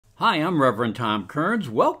Hi, I'm Reverend Tom Kearns.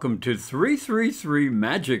 Welcome to 333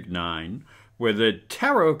 Magic 9, where the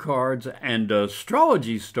tarot cards and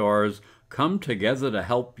astrology stars come together to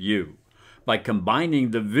help you. By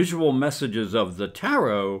combining the visual messages of the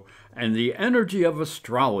tarot and the energy of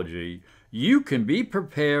astrology, you can be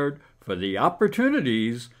prepared for the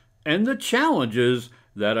opportunities and the challenges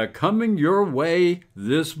that are coming your way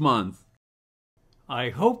this month.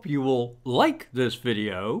 I hope you will like this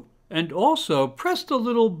video and also press the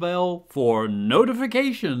little bell for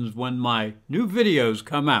notifications when my new videos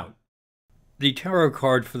come out. The tarot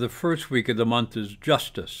card for the first week of the month is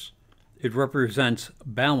Justice. It represents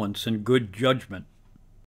balance and good judgment.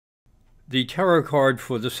 The tarot card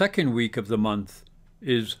for the second week of the month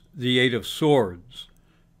is the Eight of Swords.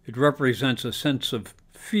 It represents a sense of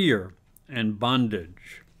fear and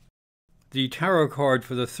bondage. The tarot card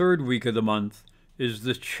for the third week of the month is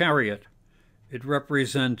the Chariot. It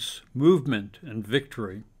represents movement and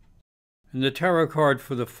victory. And the tarot card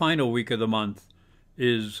for the final week of the month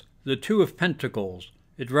is the Two of Pentacles.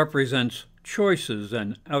 It represents choices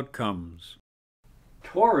and outcomes.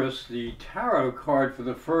 Taurus, the tarot card for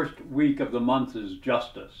the first week of the month is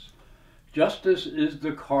Justice. Justice is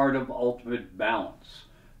the card of ultimate balance.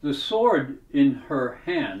 The sword in her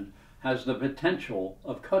hand has the potential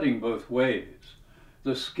of cutting both ways.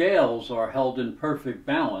 The scales are held in perfect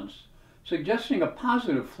balance, suggesting a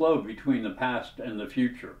positive flow between the past and the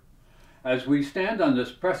future. As we stand on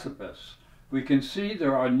this precipice, we can see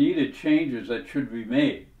there are needed changes that should be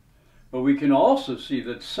made, but we can also see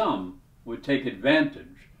that some would take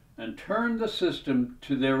advantage and turn the system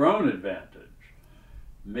to their own advantage.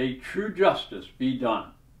 May true justice be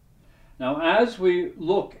done. Now, as we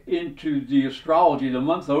look into the astrology, the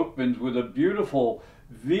month opens with a beautiful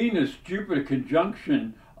Venus-Jupiter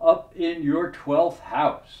conjunction up in your 12th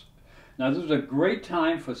house. Now, this is a great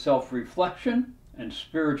time for self-reflection and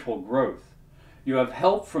spiritual growth. You have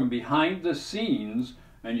help from behind the scenes,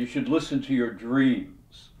 and you should listen to your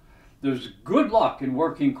dreams. There's good luck in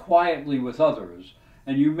working quietly with others,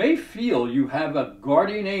 and you may feel you have a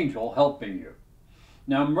guardian angel helping you.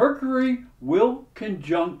 Now, Mercury will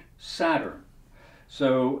conjunct Saturn,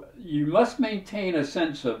 so you must maintain a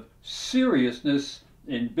sense of seriousness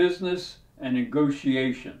in business and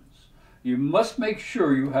negotiations. You must make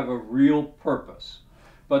sure you have a real purpose.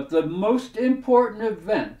 But the most important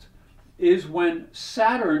event is when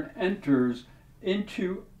Saturn enters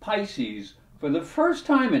into Pisces for the first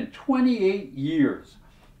time in 28 years,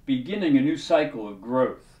 beginning a new cycle of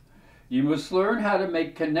growth. You must learn how to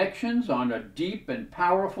make connections on a deep and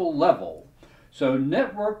powerful level, so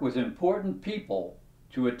network with important people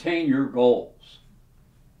to attain your goals.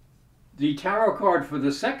 The tarot card for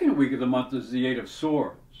the second week of the month is the Eight of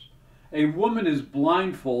Swords. A woman is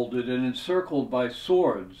blindfolded and encircled by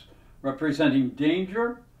swords, representing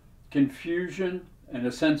danger, confusion, and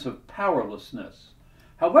a sense of powerlessness.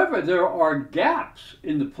 However, there are gaps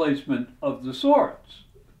in the placement of the swords.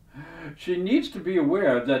 She needs to be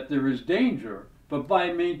aware that there is danger, but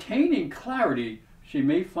by maintaining clarity, she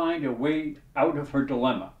may find a way out of her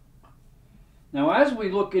dilemma. Now, as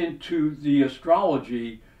we look into the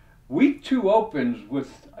astrology, week 2 opens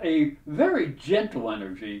with a very gentle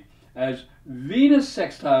energy as Venus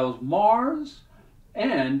sextiles Mars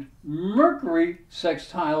and Mercury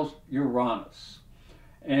sextiles Uranus.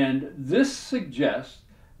 And this suggests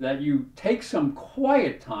that you take some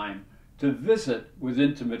quiet time to visit with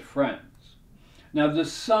intimate friends. Now, the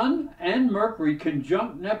Sun and Mercury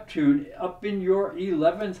conjunct Neptune up in your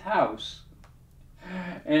 11th house,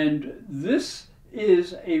 and this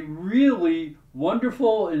is a really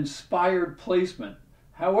wonderful, inspired placement.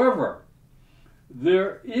 However,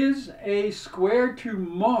 there is a square to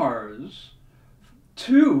Mars,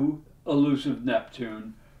 to elusive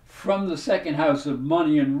Neptune, from the second house of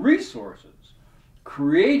money and resources,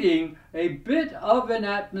 creating a bit of an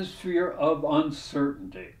atmosphere of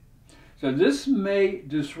uncertainty. So this may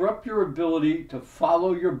disrupt your ability to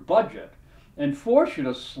follow your budget and force you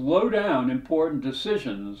to slow down important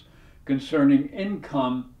decisions concerning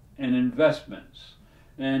income and investments.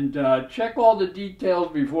 And check all the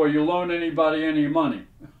details before you loan anybody any money.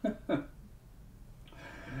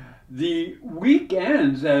 The week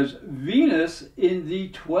ends as Venus in the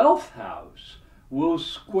 12th house will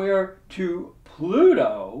square to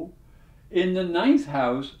Pluto in the 9th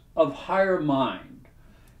house of higher mind.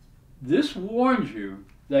 This warns you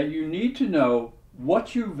that you need to know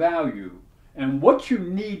what you value and what you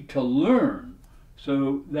need to learn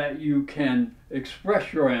so that you can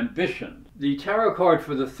express your ambition. The tarot card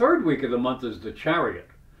for the third week of the month is the Chariot.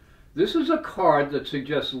 This is a card that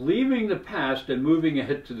suggests leaving the past and moving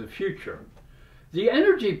ahead to the future. The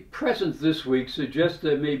energy present this week suggests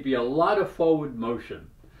there may be a lot of forward motion.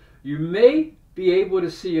 You may be able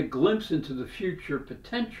to see a glimpse into the future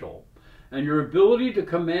potential, and your ability to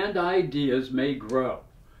command ideas may grow.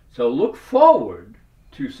 So look forward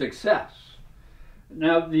to success.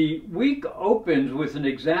 Now, the week opens with an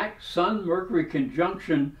exact Sun Mercury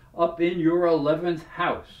conjunction up in your 11th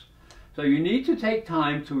house. So you need to take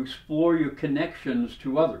time to explore your connections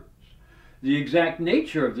to others. The exact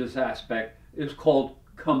nature of this aspect is called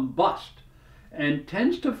combust and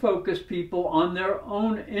tends to focus people on their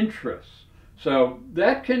own interests. So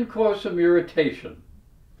that can cause some irritation.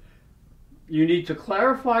 You need to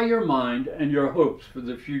clarify your mind and your hopes for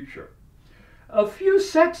the future. A few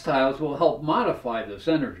sextiles will help modify this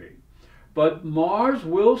energy, but Mars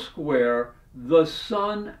will square the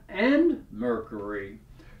Sun and Mercury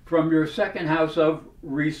from your second house of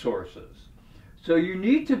resources. So you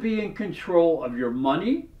need to be in control of your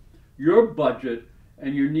money, your budget,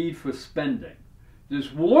 and your need for spending.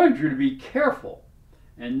 This warns you to be careful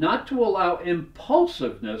and not to allow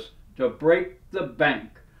impulsiveness to break the bank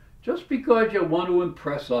just because you want to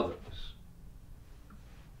impress others.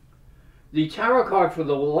 The tarot card for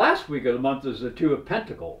the last week of the month is the Two of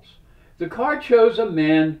Pentacles. The card shows a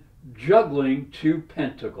man juggling two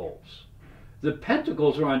pentacles. The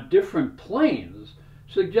pentacles are on different planes,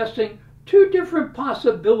 suggesting two different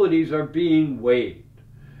possibilities are being weighed.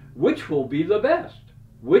 Which will be the best?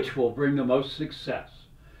 Which will bring the most success?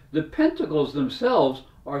 The pentacles themselves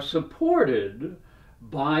are supported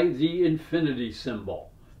by the infinity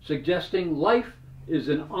symbol, suggesting life is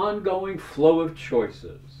an ongoing flow of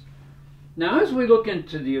choices. Now, as we look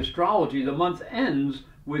into the astrology, the month ends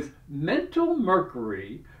with mental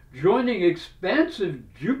Mercury joining expansive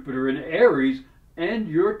Jupiter in Aries and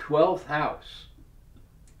your 12th house.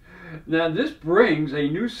 Now, this brings a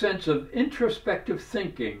new sense of introspective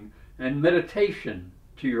thinking and meditation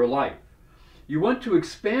to your life. You want to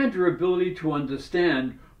expand your ability to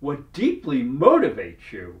understand what deeply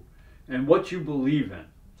motivates you and what you believe in.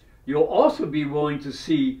 You'll also be willing to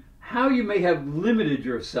see how you may have limited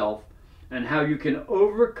yourself and how you can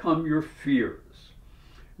overcome your fears.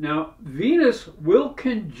 Now, Venus will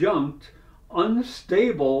conjunct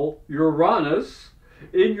unstable Uranus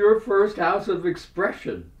in your first house of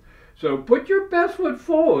expression. So put your best foot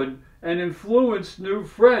forward and influence new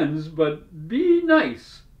friends, but be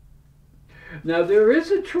nice. Now, there is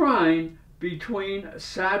a trine between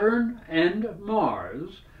Saturn and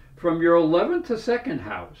Mars from your 11th to 2nd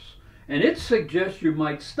house, and it suggests you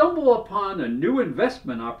might stumble upon a new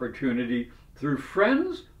investment opportunity through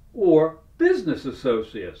friends or business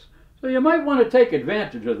associates. So you might want to take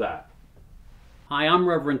advantage of that. Hi, I'm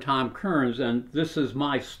Reverend Tom Kearns, and this is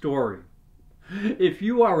my story. If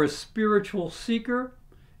you are a spiritual seeker,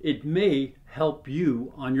 it may help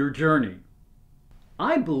you on your journey.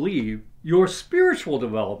 I believe your spiritual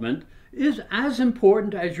development is as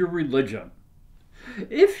important as your religion.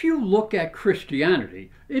 If you look at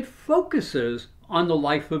Christianity, it focuses on the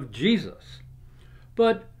life of Jesus.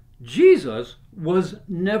 But Jesus was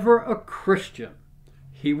never a Christian.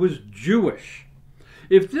 He was Jewish.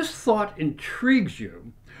 If this thought intrigues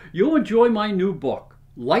you, you'll enjoy my new book,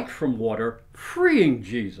 Light from Water, Freeing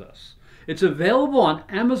Jesus. It's available on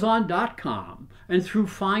Amazon.com and through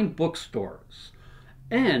fine bookstores.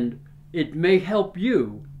 And it may help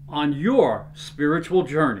you on your spiritual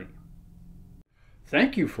journey.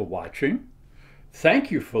 Thank you for watching.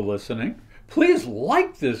 Thank you for listening. Please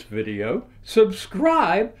like this video,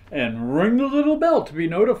 subscribe, and ring the little bell to be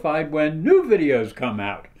notified when new videos come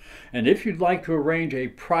out. And if you'd like to arrange a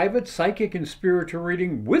private psychic and spiritual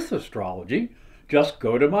reading with astrology, just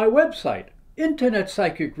go to my website,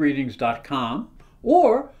 internetpsychicreadings.com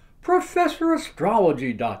or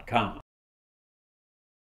professorastrology.com.